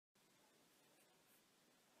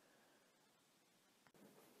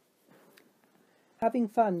Having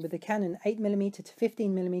fun with the Canon 8mm to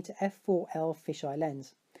 15mm f4L fisheye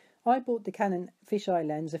lens. I bought the Canon fisheye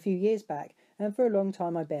lens a few years back, and for a long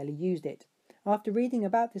time I barely used it. After reading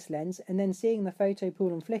about this lens and then seeing the photo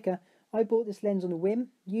pool on Flickr, I bought this lens on a whim,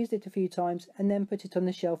 used it a few times, and then put it on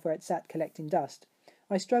the shelf where it sat collecting dust.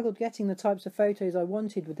 I struggled getting the types of photos I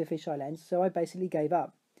wanted with the fisheye lens, so I basically gave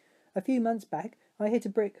up. A few months back, I hit a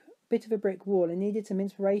bit of a brick wall and needed some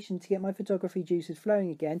inspiration to get my photography juices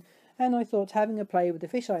flowing again, and I thought having a play with the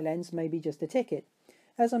fisheye lens may be just a ticket.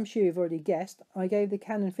 As I'm sure you've already guessed, I gave the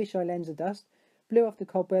Canon fisheye lens a dust, blew off the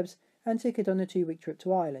cobwebs, and took it on a 2-week trip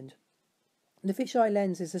to Ireland. The fisheye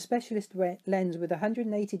lens is a specialist lens with a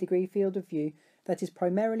 180-degree field of view that is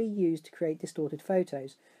primarily used to create distorted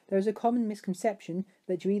photos. There is a common misconception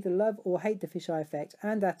that you either love or hate the fisheye effect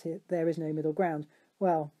and that there is no middle ground.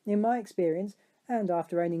 Well, in my experience, and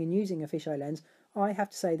after owning and using a fisheye lens, I have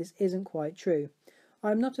to say this isn't quite true. I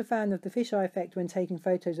am not a fan of the fisheye effect when taking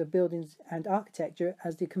photos of buildings and architecture,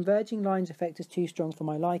 as the converging lines effect is too strong for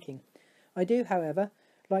my liking. I do, however,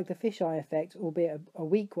 like the fisheye effect, albeit a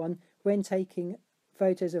weak one, when taking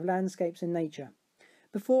photos of landscapes and nature.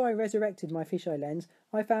 Before I resurrected my fisheye lens,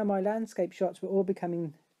 I found my landscape shots were all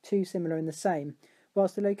becoming too similar and the same.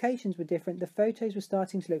 Whilst the locations were different, the photos were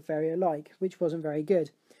starting to look very alike, which wasn't very good.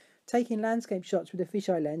 Taking landscape shots with a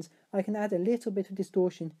fisheye lens, I can add a little bit of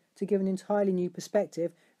distortion to give an entirely new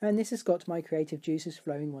perspective, and this has got my creative juices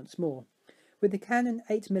flowing once more. With the Canon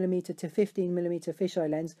 8mm to 15mm fisheye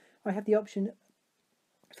lens, I have the option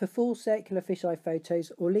for full circular fisheye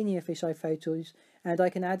photos or linear fisheye photos, and I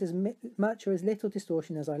can add as much or as little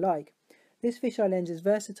distortion as I like. This fisheye lens is a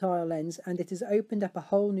versatile lens, and it has opened up a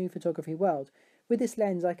whole new photography world. With this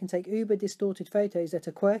lens I can take uber distorted photos that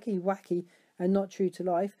are quirky, wacky and not true to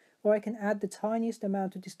life, or I can add the tiniest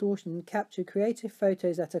amount of distortion and capture creative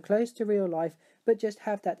photos that are close to real life but just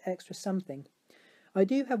have that extra something. I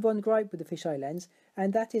do have one gripe with the fisheye lens,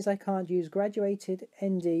 and that is I can't use graduated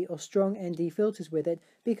ND or strong ND filters with it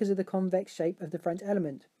because of the convex shape of the front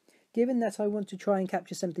element. Given that I want to try and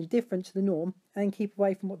capture something different to the norm and keep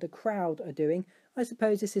away from what the crowd are doing, I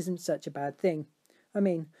suppose this isn't such a bad thing. I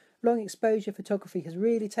mean, long exposure photography has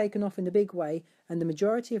really taken off in a big way, and the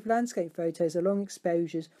majority of landscape photos are long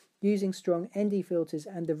exposures using strong ND filters,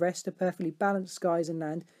 and the rest are perfectly balanced skies and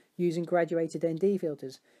land using graduated ND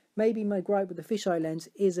filters. Maybe my gripe with the fisheye lens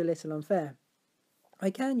is a little unfair.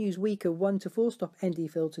 I can use weaker 1 to 4 stop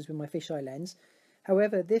ND filters with my fisheye lens.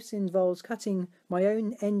 However, this involves cutting my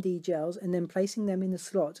own ND gels and then placing them in the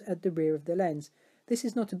slot at the rear of the lens. This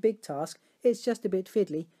is not a big task, it's just a bit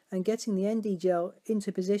fiddly, and getting the ND gel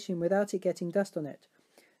into position without it getting dust on it.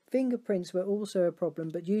 Fingerprints were also a problem,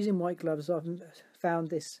 but using white gloves I've found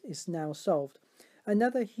this is now solved.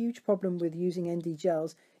 Another huge problem with using ND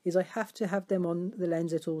gels is I have to have them on the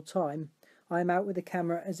lens at all time. I am out with the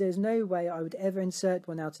camera, as there's no way I would ever insert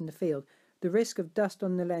one out in the field. The risk of dust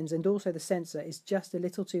on the lens and also the sensor is just a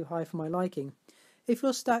little too high for my liking. If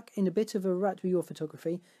you're stuck in a bit of a rut with your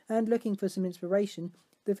photography and looking for some inspiration,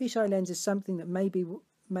 the fisheye lens is something that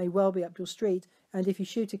may well be up your street, and if you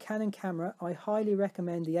shoot a Canon camera, I highly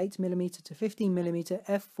recommend the 8mm to 15mm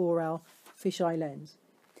f4L fisheye lens.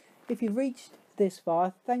 If you've reached this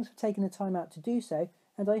far, thanks for taking the time out to do so,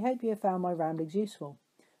 and I hope you have found my ramblings useful.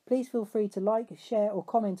 Please feel free to like, share or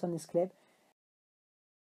comment on this clip,